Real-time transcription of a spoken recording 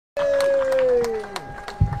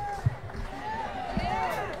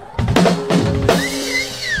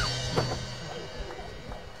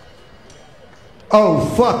Oh,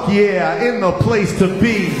 fuck yeah, in the place to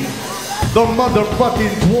be. The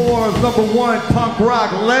motherfucking Dwarves, #1 punk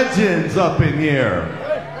rock legends up in here.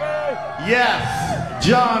 Yes,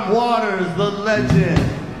 John Waters, the legend,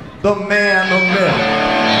 the man, the myth.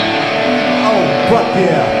 Oh, fuck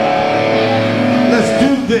yeah. Let's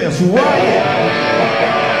do this, riot.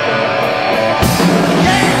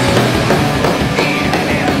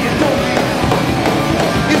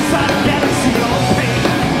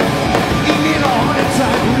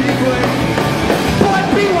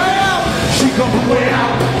 She comes way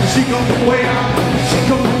out, she comes way out, she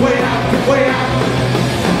comes way out, way out.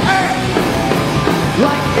 Hey!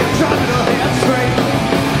 Like it's driving her head straight,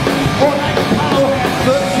 or like Apollo had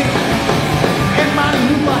 13, and my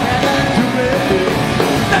Luma had that to it.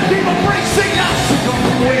 That people break, sing out. She comes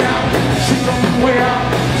way out, she comes way out,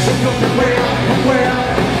 she comes way out, way out.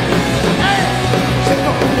 Hey! She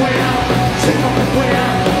comes way out, she comes way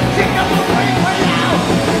out, she comes way out.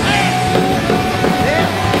 Hey! Yeah!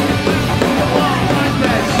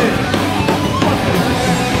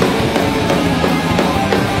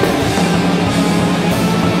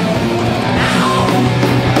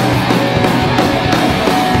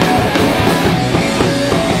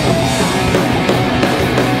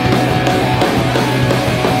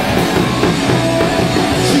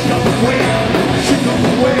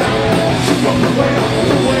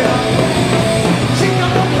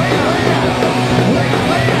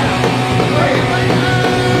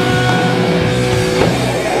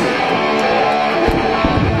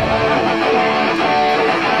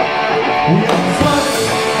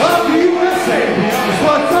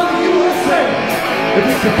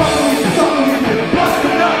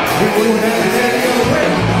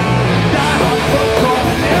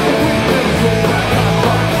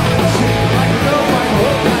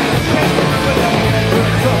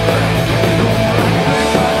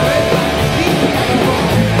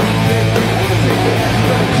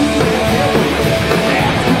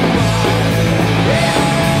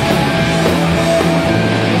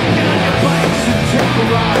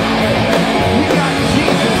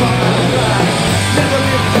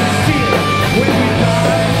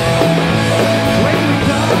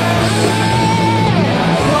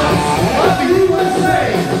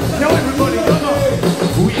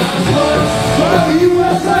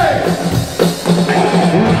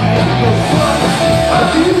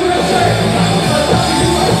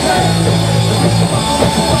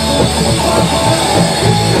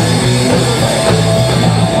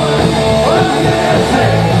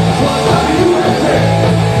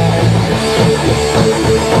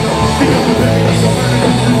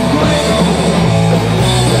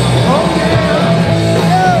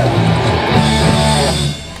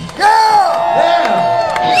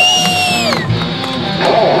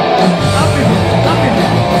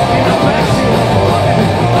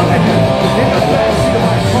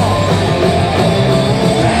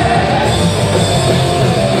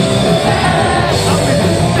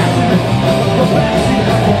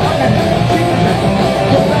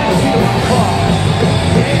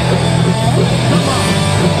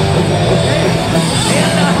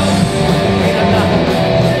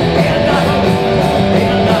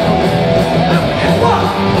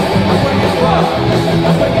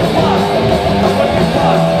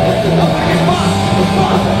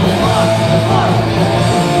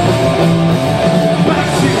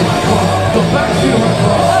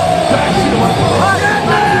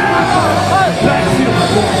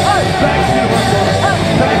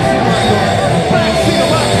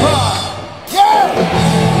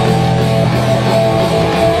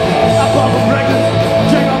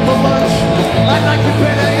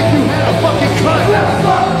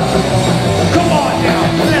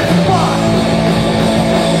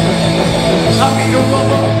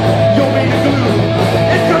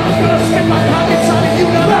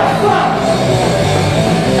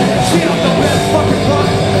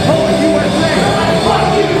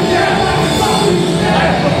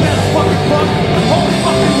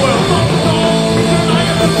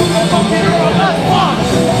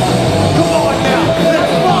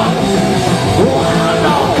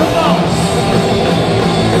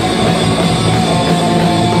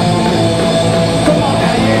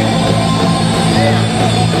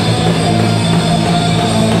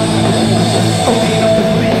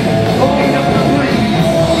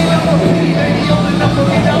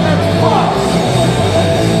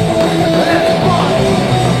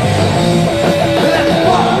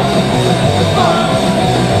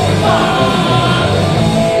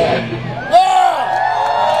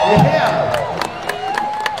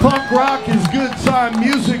 Punk rock is good time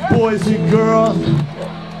music, boys and girls.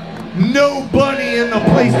 Nobody in the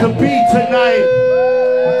place to be tonight.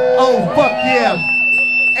 Oh, fuck yeah.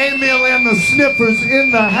 Emil and the Sniffers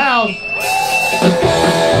in the house.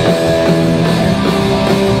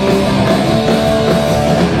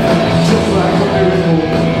 Just like a miracle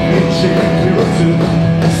in Shakespeare too.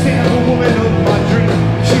 Stand a woman of my dream.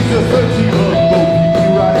 She's a 13-year-old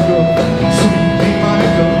bohemian right girl. Sweet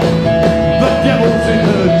demonic girl. The devil's in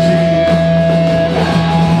her jeans.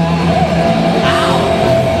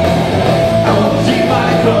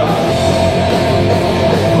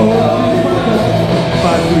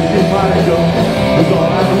 Was all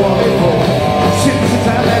I wanted for. Since the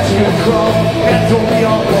time that you crawled and told me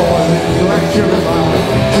all boys it's like you're mine.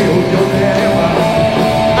 Killed your daddy mine.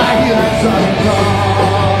 I hear that song call.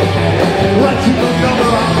 What you the number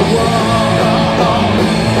on the wall.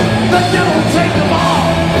 The devil will take them all.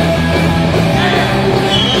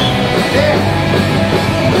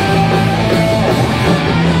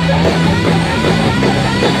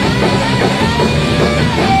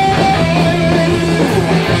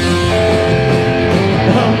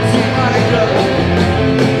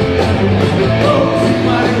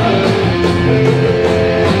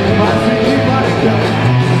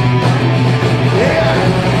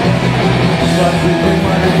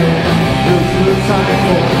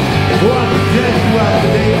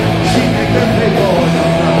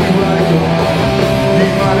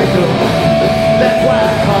 That's why I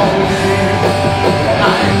call her name.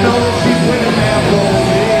 I know she's winning now for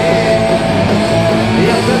me.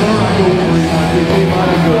 Yes, ever I go free, my sweet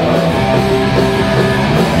Monica.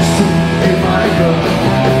 Sweet Monica.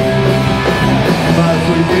 My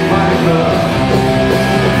sweet Monica.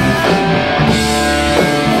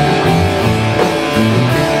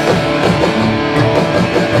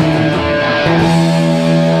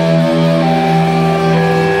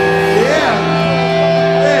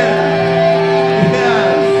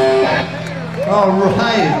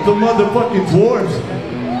 Alright, the motherfucking Dwarves.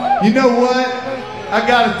 You know what? I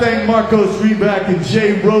gotta thank Marcos Reback and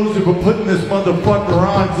Jay Rosen for putting this motherfucker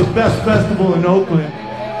on. It's the best festival in Oakland.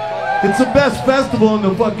 It's the best festival in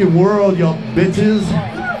the fucking world, y'all bitches.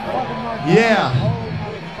 Yeah.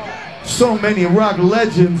 So many rock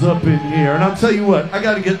legends up in here. And I'll tell you what, I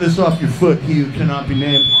gotta get this off your foot, he who cannot be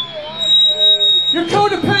named. You're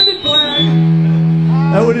codependent, Black!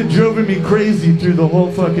 That would have driven me crazy through the whole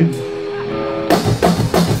fucking...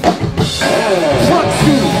 Fuck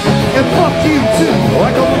you, and fuck you too.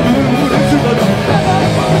 Like a balloon into the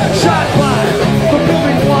shot fire, the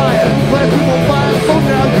building wire, glad you will find, so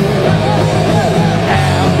now you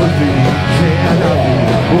apathy, cannot be,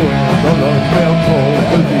 the love fell cold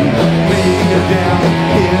for thee, laying it down,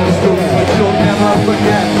 here's the but you'll never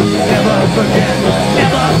forget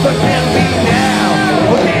me now.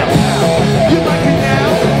 Oh damn, you like me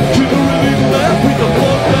now, to the really left, we can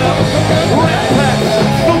blow up, rat pack,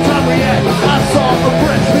 no time react, I saw a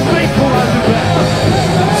breast, the face for us to back.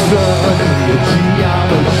 Suddenly a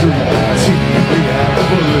geometry,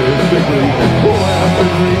 realistically,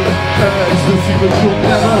 ecstasy, but you'll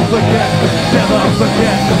never forget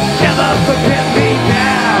me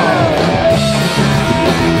now.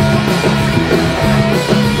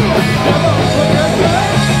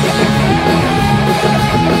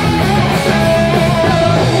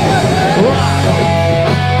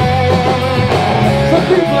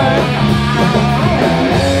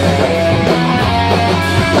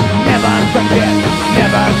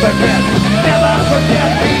 Never forget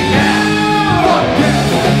me now. Fuck this,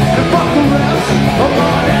 and fuck the rest. I'm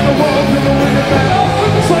on and the walls in the winter bell.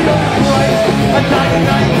 So you're right, I die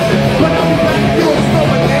tonight, but I'll be back if you'll spell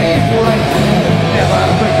my name right.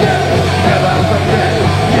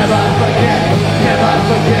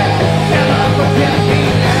 Never forget me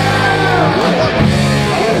now.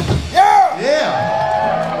 Yeah.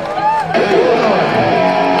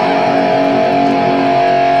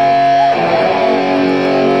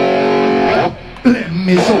 Let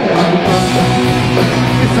me show you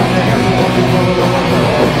it's not the hair of the world.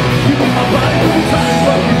 You need my body to be trying to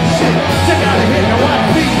fucking shit. Check out the head, now I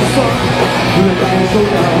see you, son. Let me show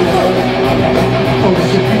you how it's done. Oh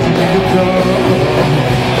shit, you need to go.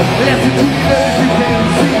 Listen to me, ladies, you can't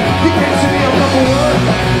see. You can't see me, I'm number one.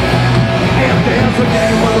 Damn, so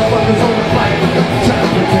damn, motherfuckers on the fight. Trying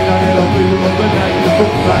to pretend I had a middle of the night.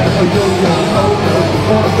 Look like a yo-yo,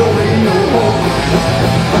 on the radio.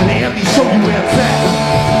 Let me show you where it's at.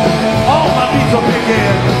 All my beats are big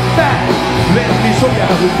and fat. Let me show you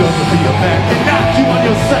how it's gonna be a man. And knock you on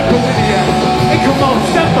your psycho idiot. Hey, come on,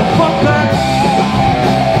 step the fuck back.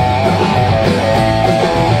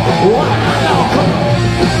 Wow, come on.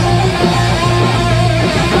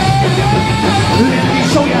 Let me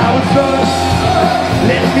show you how it's done.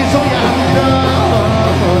 Let me show you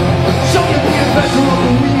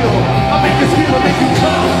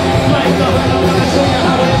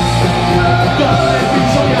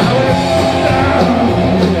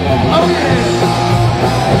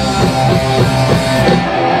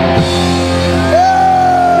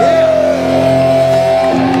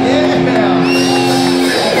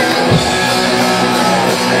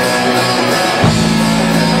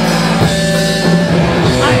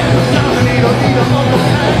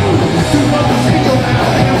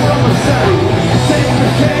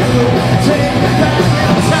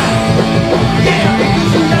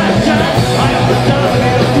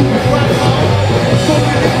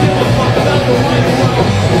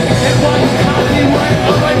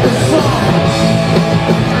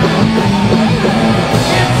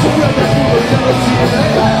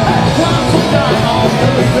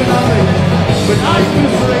and nothing. But I used to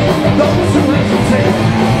say, those who hesitate,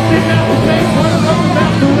 didn't have to face one another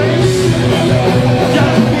masquerade. Got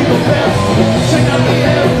to be the best. Check out the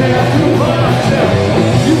air there, through my chest.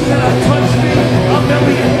 You cannot touch me, I'm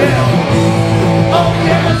never in there. Oh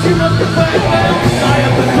yes, you must be playing well. I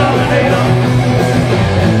am the dominator.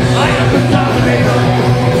 I am the dominator.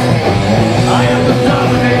 I am the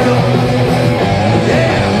dominator.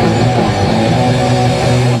 Yeah.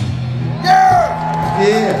 Yeah.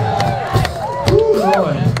 Yeah. Ooh,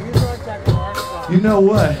 Lord. You know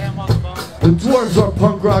what? The Dwarves are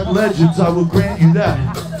punk rock legends, I will grant you that.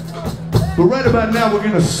 But right about now, we're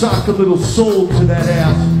gonna sock a little soul to that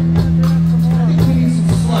ass.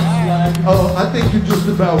 Oh, I think you're just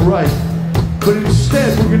about right. But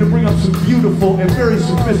instead, we're gonna bring up some beautiful and very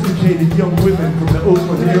sophisticated young women from the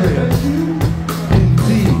Oakland area.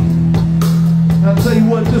 Indeed. I'll tell you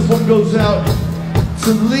what, this one goes out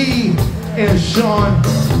to Lee and Sean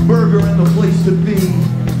Berger in the place to be.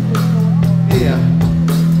 Yeah.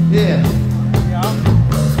 Yeah.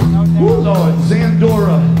 Ooh, Lord,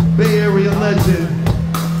 Zandora, Bay Area legend.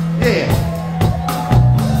 Yeah.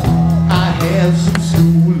 I had some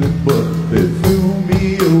schooling, but they threw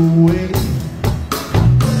me away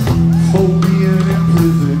for being in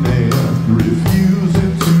prison and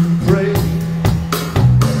refusing to pray.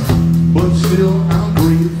 But still, I'm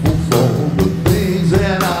grateful for the things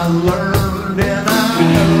that I learned, and I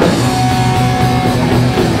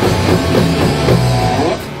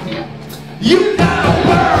you gotta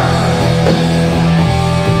burn.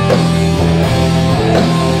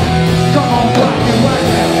 Come on, rock it right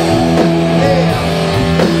now. Yeah,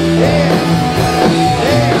 yeah,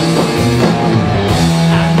 yeah.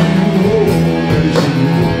 I knew that you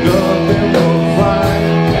were nothing but fine.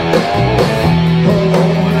 Her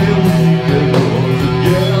only weakness was a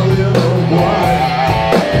gallon of wine.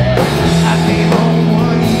 I came home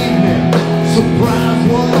one evening, surprised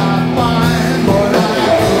what I find, but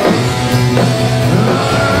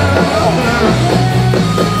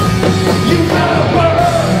you gotta burn,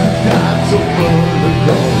 got to burn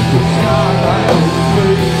across the sky like a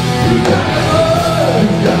flame. You gotta burn,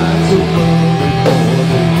 got to burn before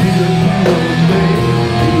they give you a name.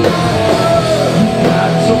 You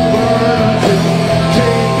got to burn until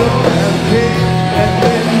Jacob and Cain, and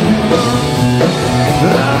then you burn.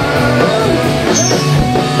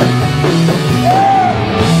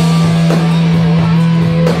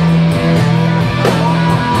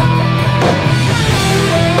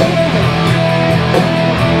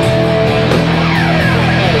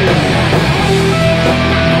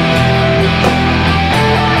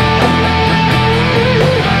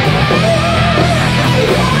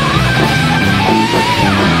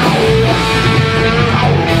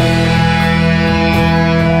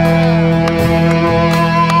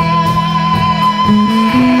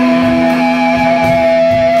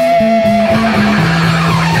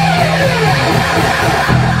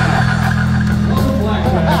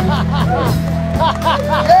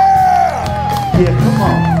 Yeah, come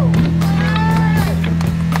on.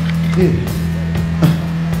 Yeah.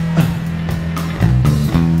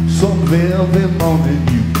 Some velvet morning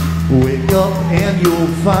you wake up and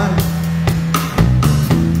you'll find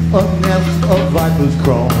a nest of vipers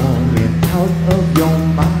crawling out of your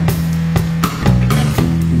mind.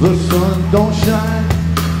 The sun don't shine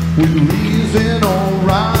with reason or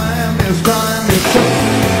rhyme. It's time, it's time.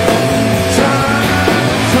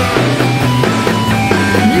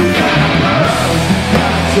 You gotta burn,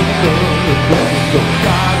 got to burn across the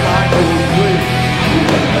sky like a flame.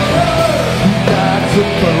 You got to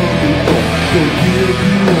burn before they give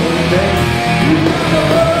you a name.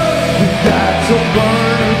 You got to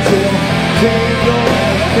burn until Jacob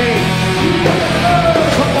and Cain.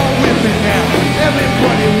 Come on with me now,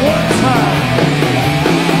 everybody, one time.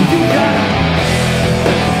 You gotta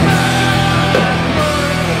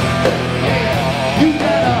burn. You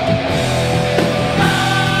gotta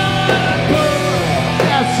burn.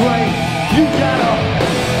 That's right. You gotta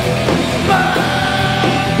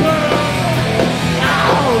burn.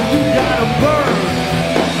 Ow, you gotta burn.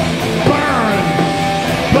 Burn.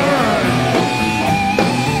 Burn.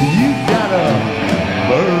 You gotta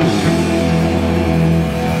burn.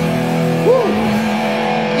 Woo.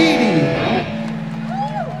 Edie.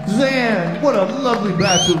 Zan, what a lovely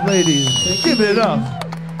batch of ladies. Give it up.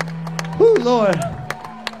 Woo, Lord.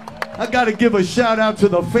 I gotta give a shout out to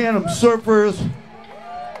the Phantom Surfers.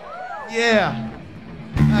 Yeah.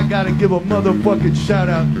 I gotta give a motherfucking shout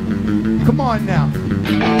out. Come on now.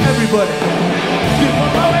 Everybody. Give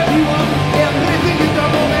hello everyone. Everything you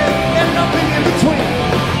double in and nothing in between.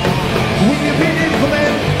 When you've been in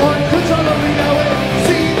command on control of the way,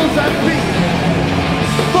 see those that be.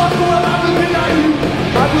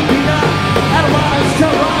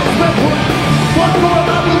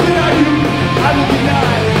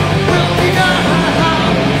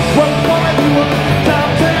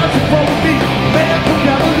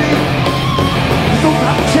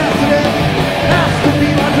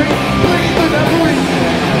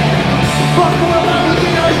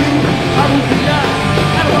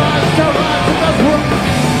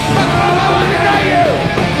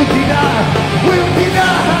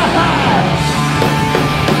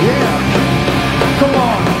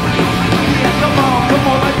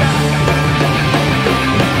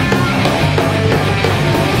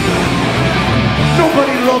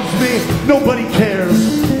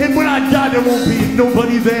 there won't be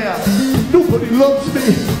nobody there. Nobody loves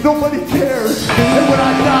me, nobody cares. And when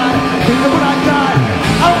I die,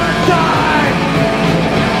 I wanna die.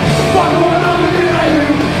 Fuck what I'm looking at you.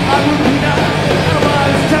 I would be not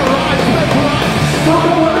analyzed, terrorized, mesmerized. Fuck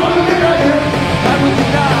what I'm looking at you. I would be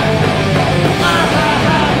not.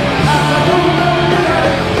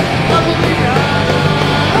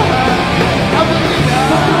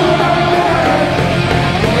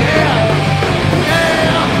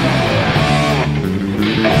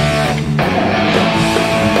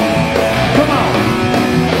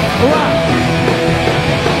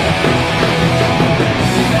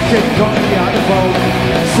 Take on me on the phone,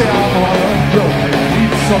 say I'm all alone,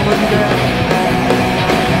 need somebody there.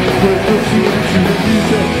 First we'll see what she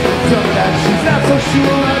refuses, tell me that she's not so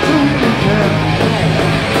sure I do really care.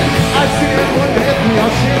 I see it one day, we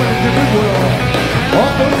all share in a different world.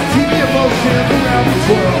 All those TV emotions around this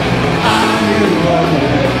world. I'm in love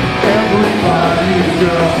with everybody's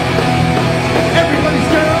girl. Everybody's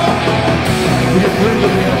girl. We're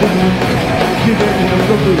bringing in the moon, giving him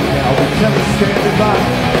the moon. Now we tell her standing by.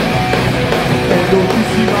 And don't you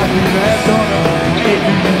see my new mad daughter? If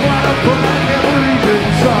you wanna put my memories in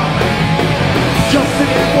song, just in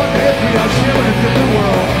one head we are sharing a different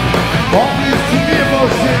world. All these TV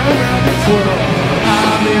emotions around this world.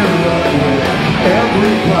 I'm in love with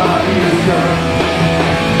everybody's girl.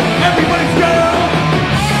 Everybody's girl.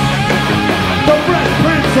 The Red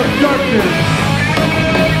Prince of Darkness,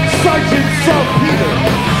 Sergeant Saltpeter,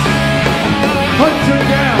 hunter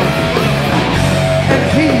down, and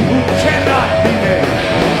he who cannot be named.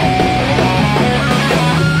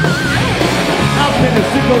 I've been a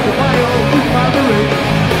single to my own with my marine,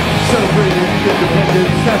 celebrating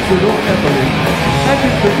independence, natural or memory. And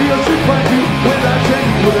if the deal should find you, when I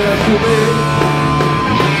change with an SUV,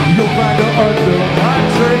 you'll find her under my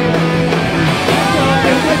tree.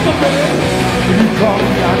 If you call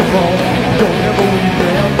me on the phone, don't ever leave me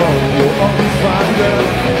alone, you'll always find her.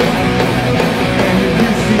 And if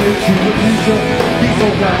you see it, you will future, be so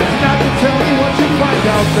kind not to tell me what you find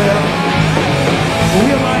out there.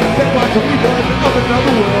 We like that like a rebirth of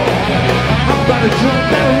another world. I'm about to jump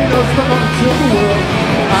ballerina stuck on the silver world.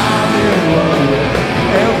 I'm in love with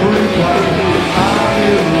everybody. I'm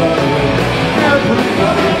in love with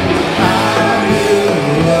everybody. I'm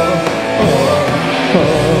in love.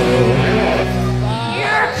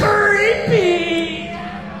 You're creepy.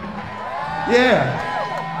 Yeah,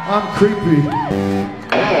 I'm creepy.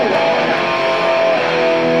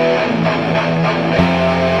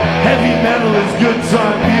 Heavy metal is good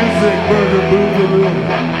time music, murder, boogaloo.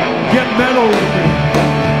 Get metal with me.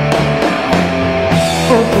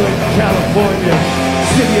 Oakland, California,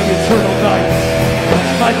 city of eternal nights.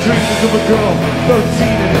 My dream is of a girl, 13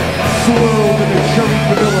 and swirled in a cherry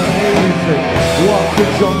vanilla haze that walked the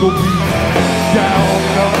jungle beat down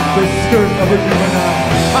up the skirt of a juvenile.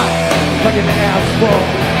 Hot like an asphalt,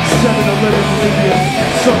 7-Eleven Indian,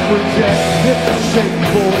 suffragette, hip-shaped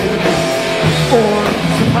boy.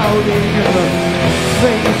 Orbs pouting in the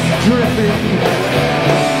face dripping.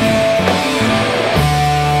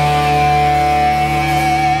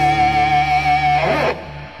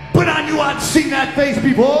 But I knew I'd seen that face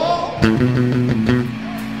before.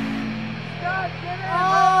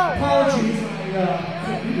 Apologies.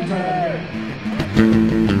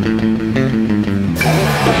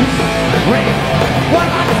 Rain, what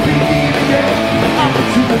I speak even yet, up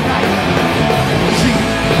into the night. She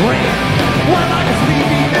ran, what I speak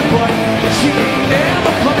even, but she ain't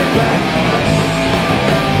never coming back.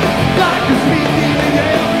 Like to speak even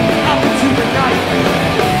yet, up into the night.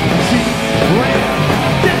 She ran,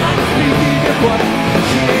 did I speak even, but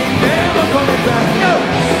she ain't never coming back. No.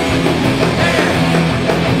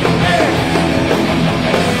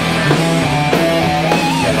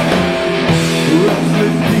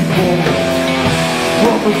 Restless people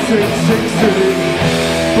from a sick city,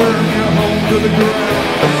 burn your home to the ground.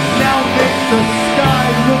 Now make the sky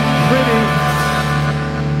look pretty.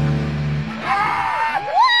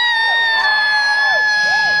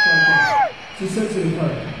 It's a sensitive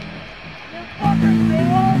part.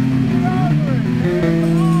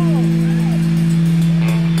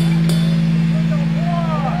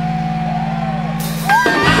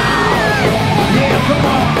 Yeah, come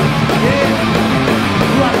on. Yeah.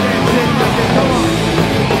 Rock that shit, come on.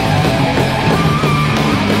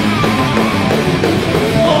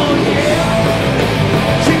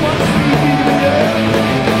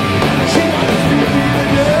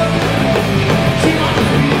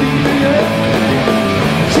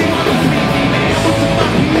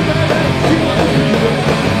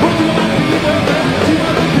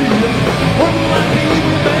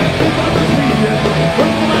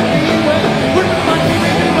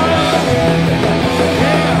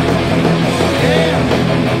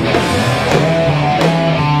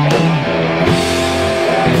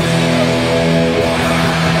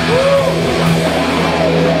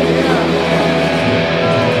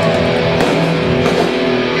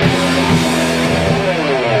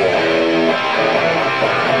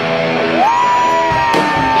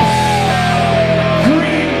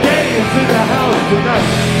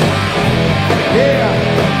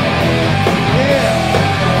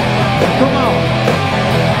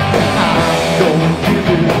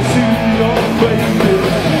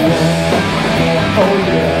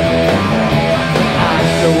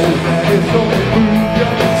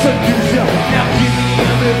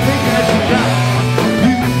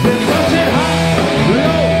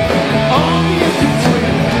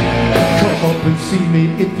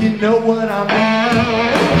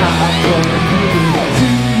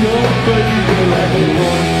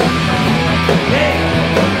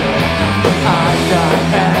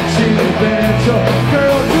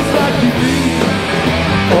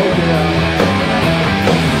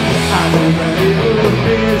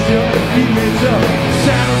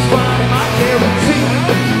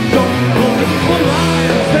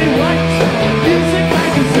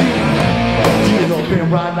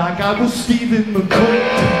 I was Stephen McQueen.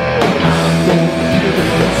 I'm gonna give it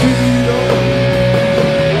to you.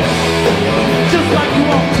 Just like you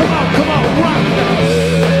want. Come on, rock now.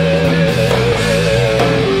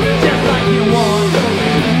 Just like you want.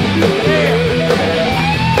 Yeah.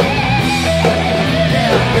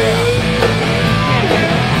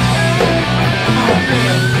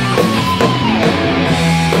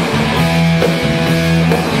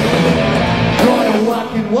 Gonna rock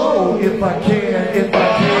and roll if I can, I'm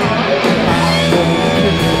gonna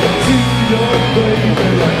give it to your baby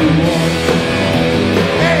like you want.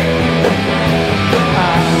 Hey!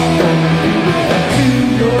 I'm gonna give it to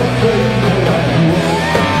your baby like you want.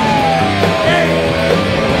 Hey!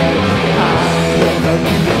 I'm gonna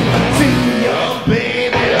give it to your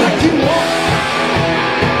baby like you want.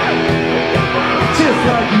 Just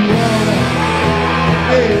like you want.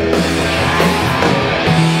 Hey!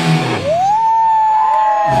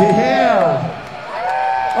 Yeah!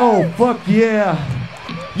 Oh, fuck yeah!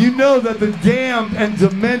 You know that the damned and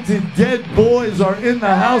demented dead boys are in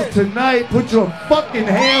the house tonight. Put your fucking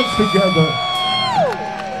hands together.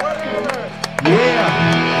 Yeah!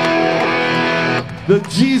 The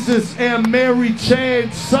Jesus and Mary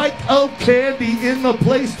Chain Psycho Candy in the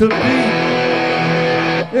place to be.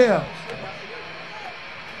 Yeah.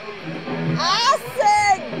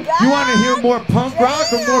 You want to hear more punk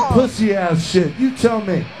rock or more pussy ass shit? You tell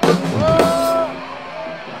me.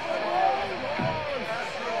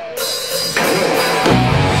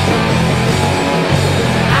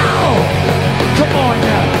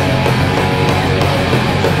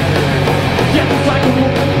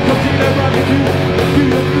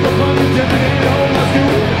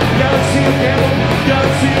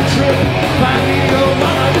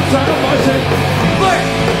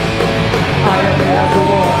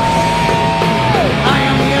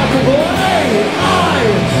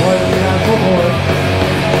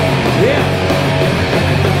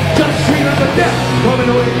 Coming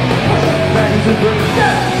away, back into the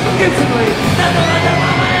instantly.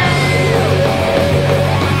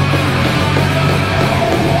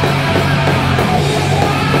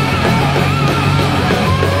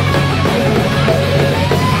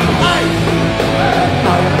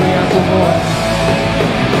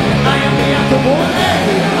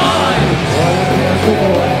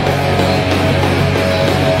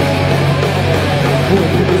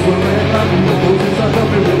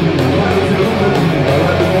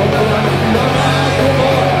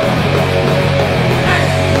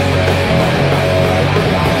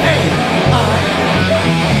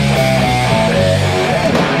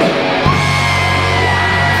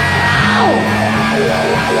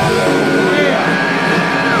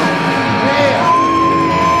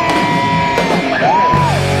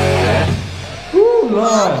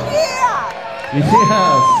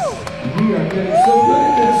 Yes. We are getting so good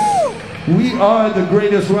at this. We are the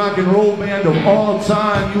greatest rock and roll band of all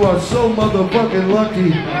time. You are so motherfucking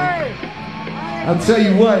lucky. I'll tell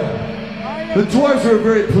you what. The Dwarves are a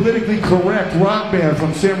very politically correct rock band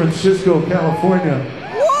from San Francisco, California.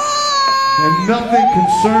 And nothing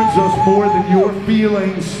concerns us more than your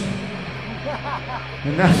feelings.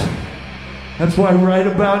 And that's why right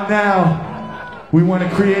about now, we want to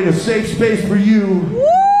create a safe space for you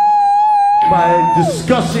by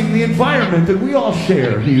discussing the environment that we all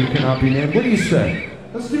share. You cannot be named. What do you say?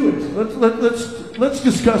 Let's do it. Let's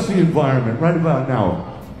discuss the environment right about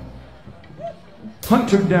now.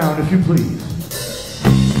 Hunt her down, if you please.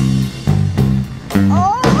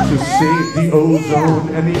 To save the ozone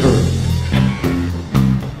and the earth,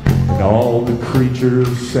 and all the creatures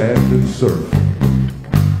sand and surf.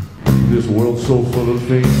 This world's so full of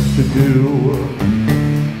things to do.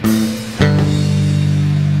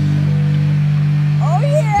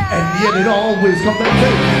 And yet it always comes back to,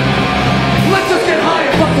 let's just get high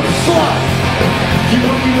and fuck some slut. You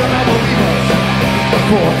won't be when I believe us.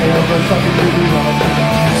 Forever something to be wrong.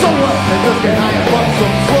 So what? Let's just get high and fuck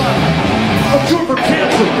some slut. A cure for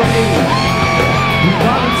cancer, brain. We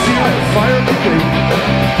volunteer at fire brigade.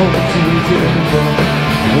 Hoping to reach it in the burn.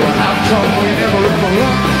 Well, how come we never ever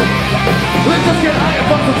run? Let's just get high and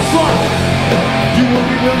fuck some slut. You won't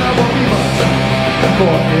be when I believe us.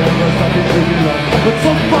 Forever something to be wrong. But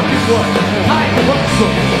so fucking what? High and fuck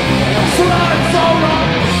some slut. It's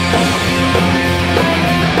alright.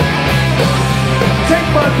 Take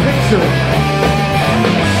my picture.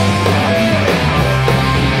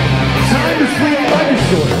 Time is fleeing by you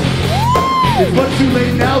short. It's much too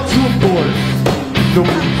late now to abort.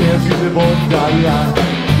 Nobody cares, you live or die.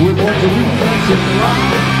 We're born to reflex and rock.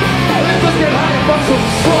 Let's just get high and fuck some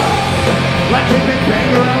slut. Like a big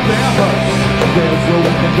bang around their butts. There's no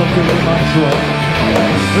one can welcome to the mantra.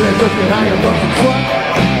 Let's look at how you're looking front.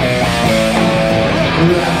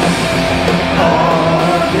 Let's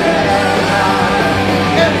all get high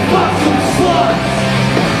and fuck some sluts.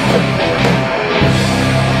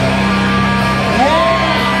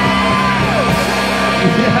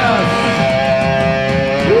 Yes.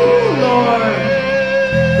 Woo, Lord.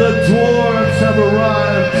 The dwarves have arrived.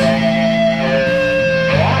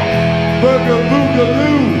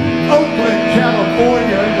 Boogaloo, Oakland,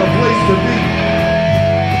 California, ain't the place to be.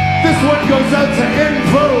 This one goes out to En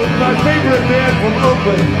Vogue, my favorite band from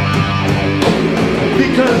Oakland.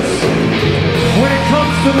 Because when it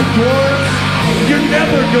comes to the dwarves, you're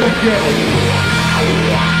never gonna get it.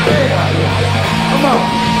 Yeah. Come on,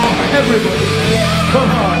 everybody.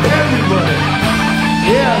 Come on, everybody.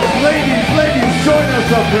 Yeah, ladies, join us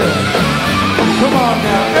up here. Come on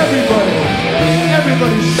now, everybody.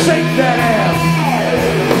 Everybody shake that ass.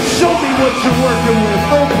 Show me what you're working with.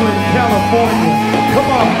 Oakland, California. Come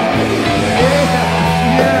on.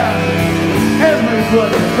 Yeah.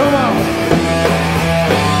 Everybody, come on.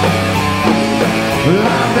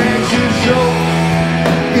 Live action show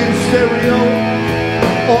in stereo,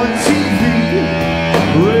 on TV,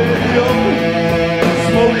 radio,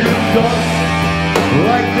 smoking dust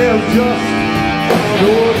like there's just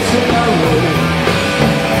no tomorrow.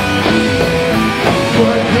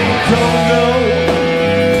 But they don't know.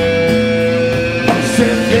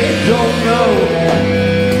 Said they don't know.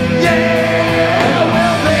 Yeah,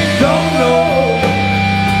 well they don't know.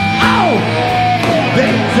 Oh,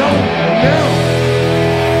 they don't know.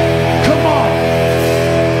 Come on.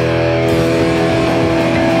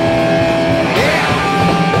 Yeah.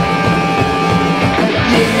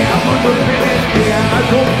 Yeah, I'm unrepentant. Yeah, I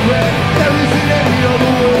don't regret. There isn't any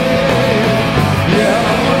other way. Yeah,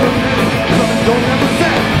 I'm unrepentant. Something don't ever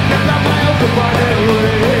say. That's not my own divine anyway.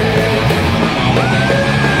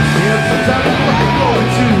 Yeah, sometimes I'm like going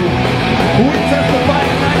to. We testify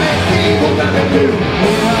and I ain't evil that they do.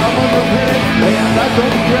 Yeah, I'm unrepentant. And I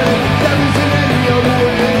don't regret it. There isn't any other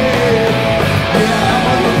way. Yeah, I'm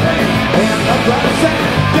unrepentant. And I'm glad to say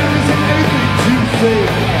there isn't anything to say.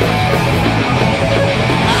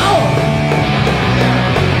 Ow!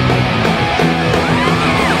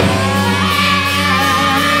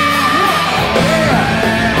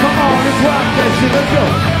 Let's go.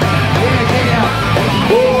 Yeah.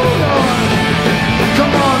 Woo, Lord. Come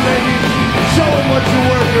on, ladies. Show them what you're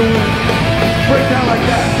working with. Break down like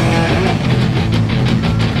that.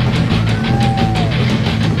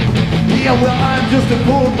 Yeah, well, I'm just a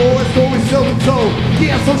poor boy, so we seldom told.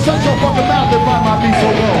 Yeah, so shut your fucking mouth if I might be so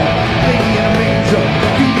low.